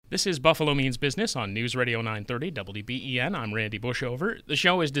This is Buffalo Means Business on News Radio 930 WBEN. I'm Randy Bushover. The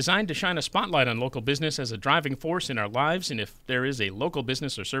show is designed to shine a spotlight on local business as a driving force in our lives, and if there is a local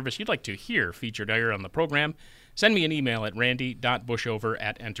business or service you'd like to hear featured here on the program, send me an email at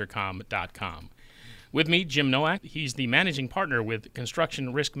randy.bushover@entercom.com. With me, Jim Nowak. He's the managing partner with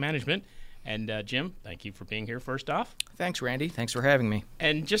Construction Risk Management. And Jim, thank you for being here first off. Thanks, Randy. Thanks for having me.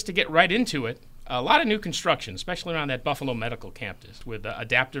 And just to get right into it, a lot of new construction, especially around that Buffalo Medical campus, with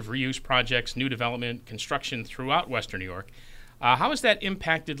adaptive reuse projects, new development, construction throughout Western New York. How has that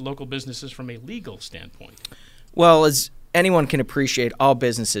impacted local businesses from a legal standpoint? Well, as anyone can appreciate, all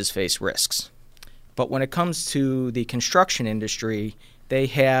businesses face risks. But when it comes to the construction industry, they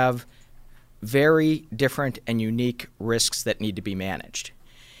have very different and unique risks that need to be managed.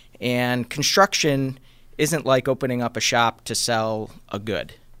 And construction isn't like opening up a shop to sell a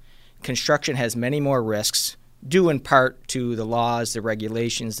good. Construction has many more risks, due in part to the laws, the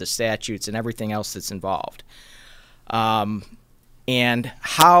regulations, the statutes, and everything else that's involved. And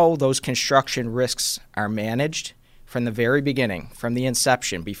how those construction risks are managed from the very beginning, from the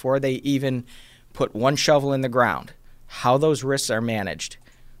inception, before they even put one shovel in the ground, how those risks are managed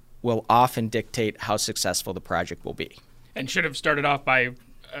will often dictate how successful the project will be. And should have started off by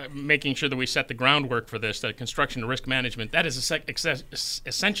making sure that we set the groundwork for this, that construction risk management, that is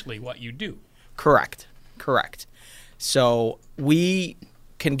essentially what you do. Correct. So we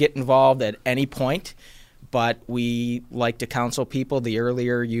can get involved at any point, but we like to counsel people. The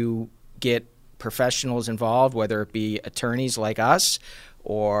earlier you get professionals involved, whether it be attorneys like us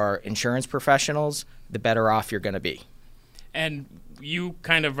or insurance professionals, the better off you're going to be. And you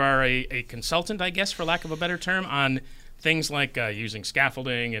kind of are a consultant, I guess, for lack of a better term, on things like using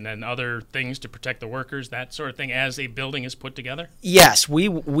scaffolding and then other things to protect the workers, that sort of thing, as a building is put together? Yes, we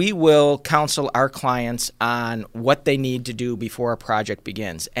will counsel our clients on what they need to do before a project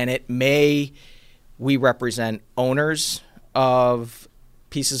begins. And we represent owners of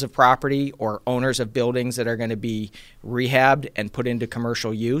pieces of property or owners of buildings that are going to be rehabbed and put into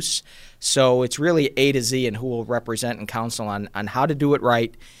commercial use. So it's really A to Z and who will represent and counsel on how to do it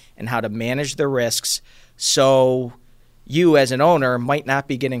right and how to manage the risks, so you as an owner might not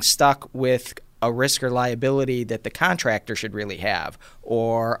be getting stuck with a risk or liability that the contractor should really have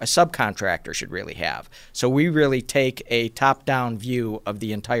or a subcontractor should really have. So we really take a top-down view of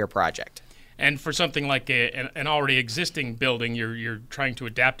the entire project. And for something like an already existing building, you're trying to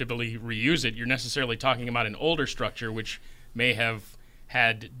adaptively reuse it. You're necessarily talking about an older structure which may have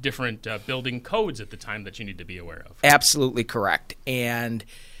had different building codes at the time that you need to be aware of. Absolutely correct. And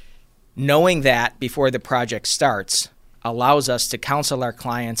knowing that before the project starts allows us to counsel our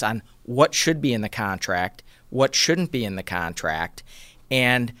clients on what should be in the contract, what shouldn't be in the contract,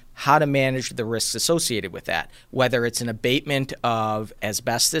 and how to manage the risks associated with that, whether it's an abatement of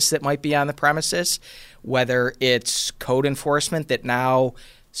asbestos that might be on the premises, whether it's code enforcement that now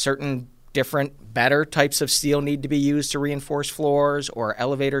certain different better types of steel need to be used to reinforce floors or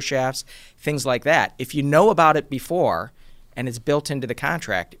elevator shafts, things like that. If you know about it before and it's built into the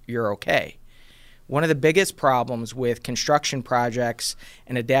contract, you're okay. One of the biggest problems with construction projects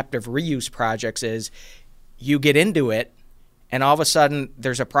and adaptive reuse projects is you get into it and all of a sudden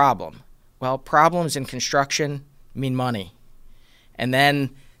there's a problem. Well, problems in construction mean money. And then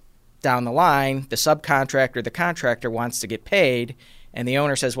down the line, the subcontractor, the contractor wants to get paid, and the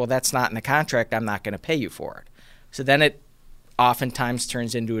owner says, well, that's not in the contract, I'm not going to pay you for it. So then it oftentimes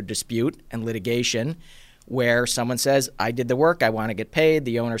turns into a dispute and litigation where someone says, I did the work, I want to get paid.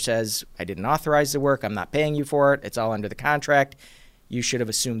 The owner says, I didn't authorize the work, I'm not paying you for it, it's all under the contract. You should have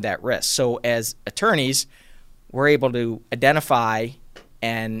assumed that risk. So as attorneys, we're able to identify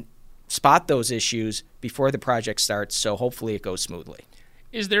and spot those issues before the project starts, so hopefully it goes smoothly.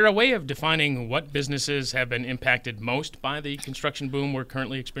 Is there a way of defining what businesses have been impacted most by the construction boom we're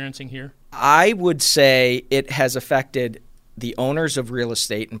currently experiencing here? I would say it has affected the owners of real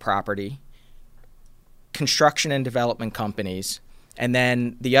estate and property, construction and development companies, and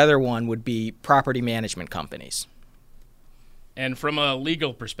then the other one would be property management companies. And from a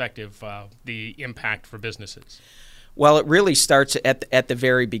legal perspective, the impact for businesses? Well, it really starts at the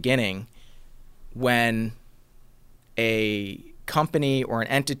very beginning when a company or an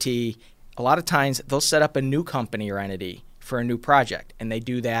entity, a lot of times they'll set up a new company or entity for a new project, and they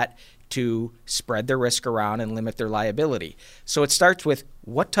do that to spread their risk around and limit their liability. So it starts with,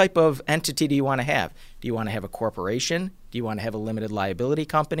 what type of entity do you want to have? Do you want to have a corporation? Do you want to have a limited liability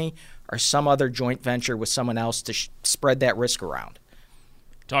company or some other joint venture with someone else to spread that risk around?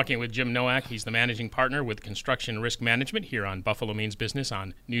 Talking with Jim Nowak. He's the managing partner with Construction Risk Management here on Buffalo Means Business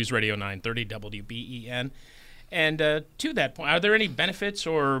on News Radio 930 WBEN. And to that point, are there any benefits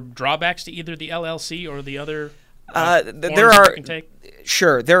or drawbacks to either the LLC or the other there forms are that you can take?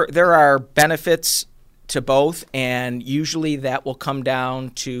 Sure. There are benefits to both, and usually that will come down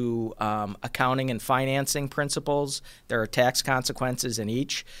to accounting and financing principles. There are tax consequences in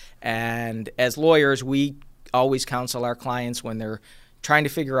each. And as lawyers, we always counsel our clients when they're trying to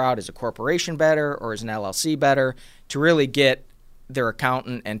figure out, is a corporation better or is an LLC better, to really get their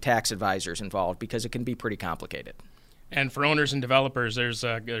accountant and tax advisors involved, because it can be pretty complicated. And for owners and developers, there's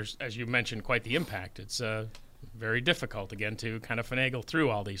as you mentioned, quite the impact. It's very difficult, again, to kind of finagle through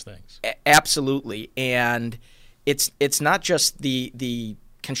all these things. Absolutely. And it's not just the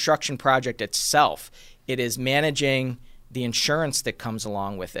construction project itself. It is managing the insurance that comes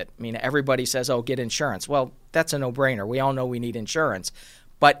along with it. I mean, everybody says, oh, get insurance. Well, that's a no-brainer. We all know we need insurance.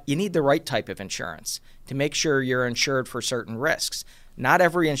 But you need the right type of insurance to make sure you're insured for certain risks. Not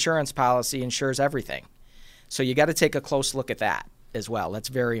every insurance policy insures everything. So you got to take a close look at that as well. That's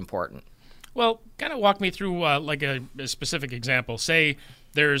very important. Well, kind of walk me through like a specific example. Say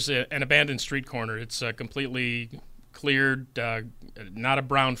there's an abandoned street corner. It's completely cleared, not a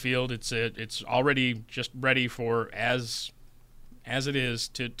brownfield. It's already just ready for as it is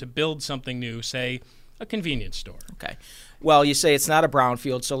to build something new. Say a convenience store. Okay. Well, you say it's not a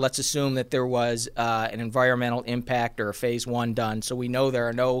brownfield, so let's assume that there was an environmental impact or a phase 1 done, so we know there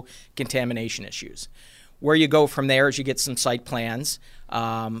are no contamination issues. Where you go from there is you get some site plans.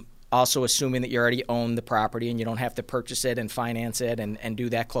 Also assuming that you already own the property and you don't have to purchase it and finance it and do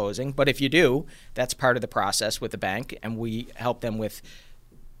that closing. But if you do, that's part of the process with the bank, and we help them with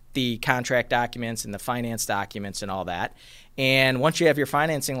the contract documents and the finance documents and all that. And once you have your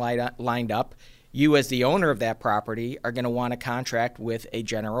financing lined up, you as the owner of that property are going to want to contract with a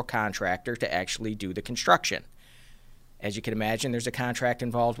general contractor to actually do the construction. As you can imagine, there's a contract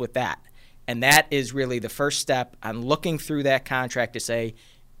involved with that. And that is really the first step on looking through that contract to say,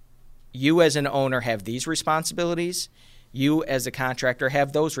 you as an owner have these responsibilities. You as a contractor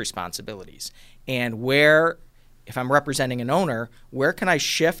have those responsibilities. And where, if I'm representing an owner, where can I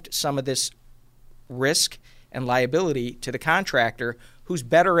shift some of this risk and liability to the contractor who's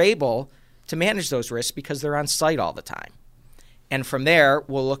better able to manage those risks because they're on site all the time? And from there,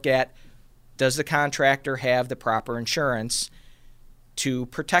 we'll look at, does the contractor have the proper insurance to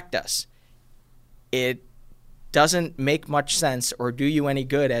protect us? It doesn't make much sense or do you any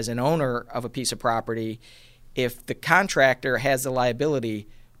good as an owner of a piece of property if the contractor has the liability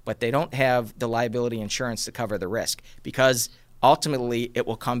but they don't have the liability insurance to cover the risk, because ultimately it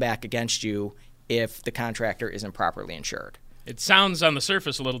will come back against you if the contractor isn't properly insured. It sounds on the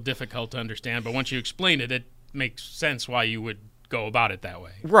surface a little difficult to understand, but once you explain it, it makes sense why you would go about it that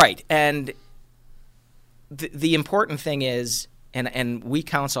way. Right. And the important thing is, and we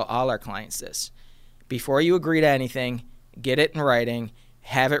counsel all our clients this, before you agree to anything, get it in writing,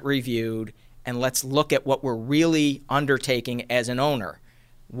 have it reviewed, and let's look at what we're really undertaking as an owner.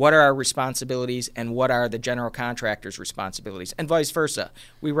 What are our responsibilities and what are the general contractor's responsibilities? And vice versa.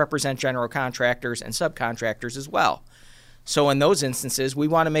 We represent general contractors and subcontractors as well. So in those instances, we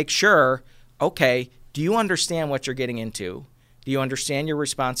want to make sure, okay, do you understand what you're getting into? Do you understand your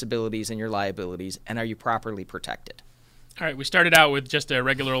responsibilities and your liabilities? And are you properly protected? All right, we started out with just a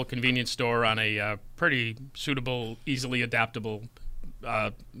regular old convenience store on a pretty suitable, easily adaptable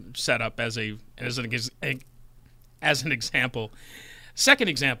setup as an example. Second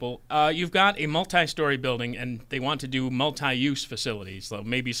example, you've got a multi-story building, and they want to do multi-use facilities, so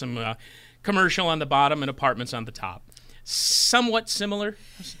maybe some commercial on the bottom and apartments on the top. Somewhat similar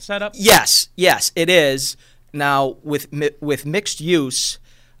setup? Yes, it is. Now, with mixed use,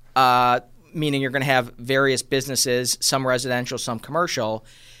 meaning you're going to have various businesses, some residential, some commercial,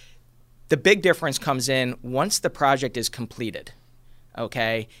 the big difference comes in once the project is completed,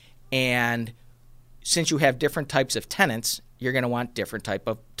 okay? And since you have different types of tenants, you're going to want different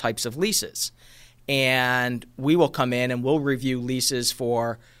types of leases. And we will come in and we'll review leases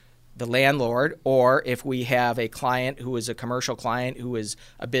for the landlord, or if we have a client who is a commercial client who is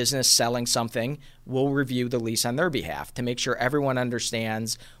a business selling something, we'll review the lease on their behalf to make sure everyone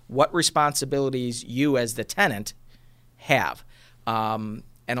understands what responsibilities you as the tenant have. And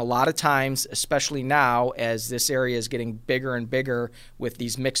a lot of times, especially now as this area is getting bigger and bigger with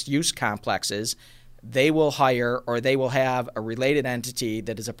these mixed-use complexes, they will hire or they will have a related entity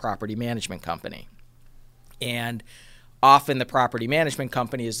that is a property management company. And often the property management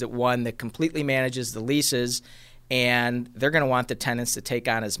company is the one that completely manages the leases, and they're going to want the tenants to take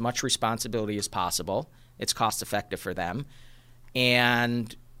on as much responsibility as possible. It's cost effective for them.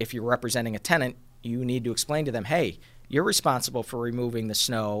 And if you're representing a tenant, you need to explain to them, hey, you're responsible for removing the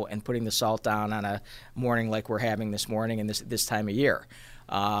snow and putting the salt down on a morning like we're having this morning and this time of year.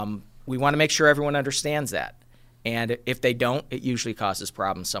 We want to make sure everyone understands that. And if they don't, it usually causes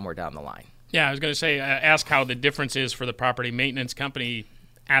problems somewhere down the line. Yeah, I was going to say, ask how the difference is for the property maintenance company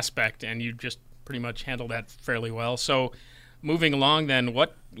aspect, and you just pretty much handled that fairly well. So moving along then,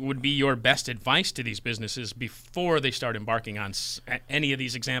 what would be your best advice to these businesses before they start embarking on any of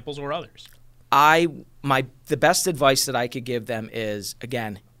these examples or others? The best advice that I could give them is,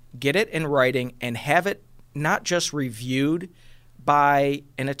 again, get it in writing and have it not just reviewed by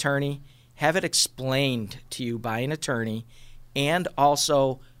an attorney, have it explained to you by an attorney and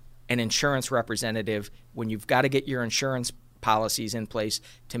also an insurance representative when you've got to get your insurance policies in place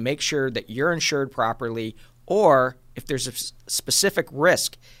to make sure that you're insured properly, or if there's a specific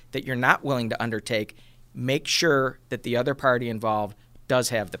risk that you're not willing to undertake, make sure that the other party involved does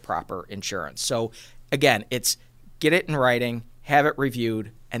have the proper insurance. So again, it's get it in writing, have it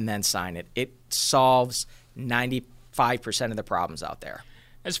reviewed, and then sign it. It solves 95% of the problems out there.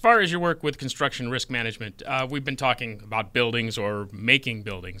 As far as your work with construction risk management, we've been talking about buildings or making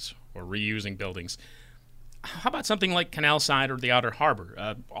buildings or reusing buildings. How about something like Canal Side or the Outer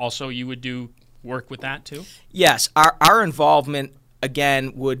Harbor? Also, you would do work with that too? Yes. Our involvement,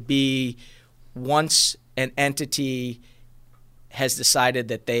 again, would be once an entity has decided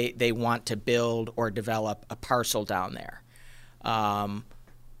that they want to build or develop a parcel down there.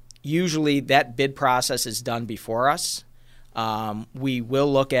 Usually that bid process is done before us. We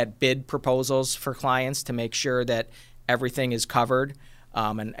will look at bid proposals for clients to make sure that everything is covered,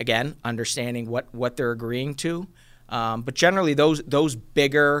 and again, understanding what they're agreeing to. But generally, those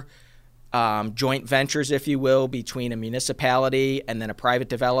bigger joint ventures, if you will, between a municipality and then a private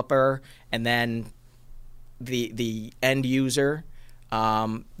developer and then the end user,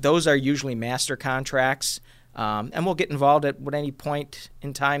 those are usually master contracts, and we'll get involved at any point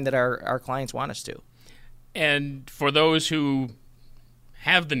in time that our clients want us to. And for those who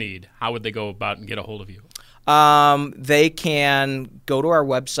have the need, how would they go about and get a hold of you? They can go to our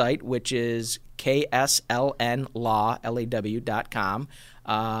website, which is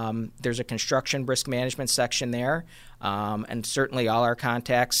kslnlaw.com. There's a construction risk management section there, and certainly all our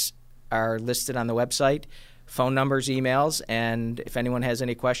contacts are listed on the website, phone numbers, emails, and if anyone has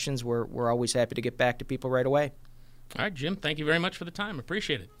any questions, we're always happy to get back to people right away. All right, Jim, thank you very much for the time.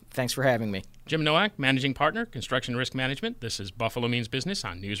 Appreciate it. Thanks for having me. Jim Nowak, Managing Partner, Construction Risk Management. This is Buffalo Means Business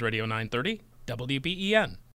on News Radio 930, WBEN.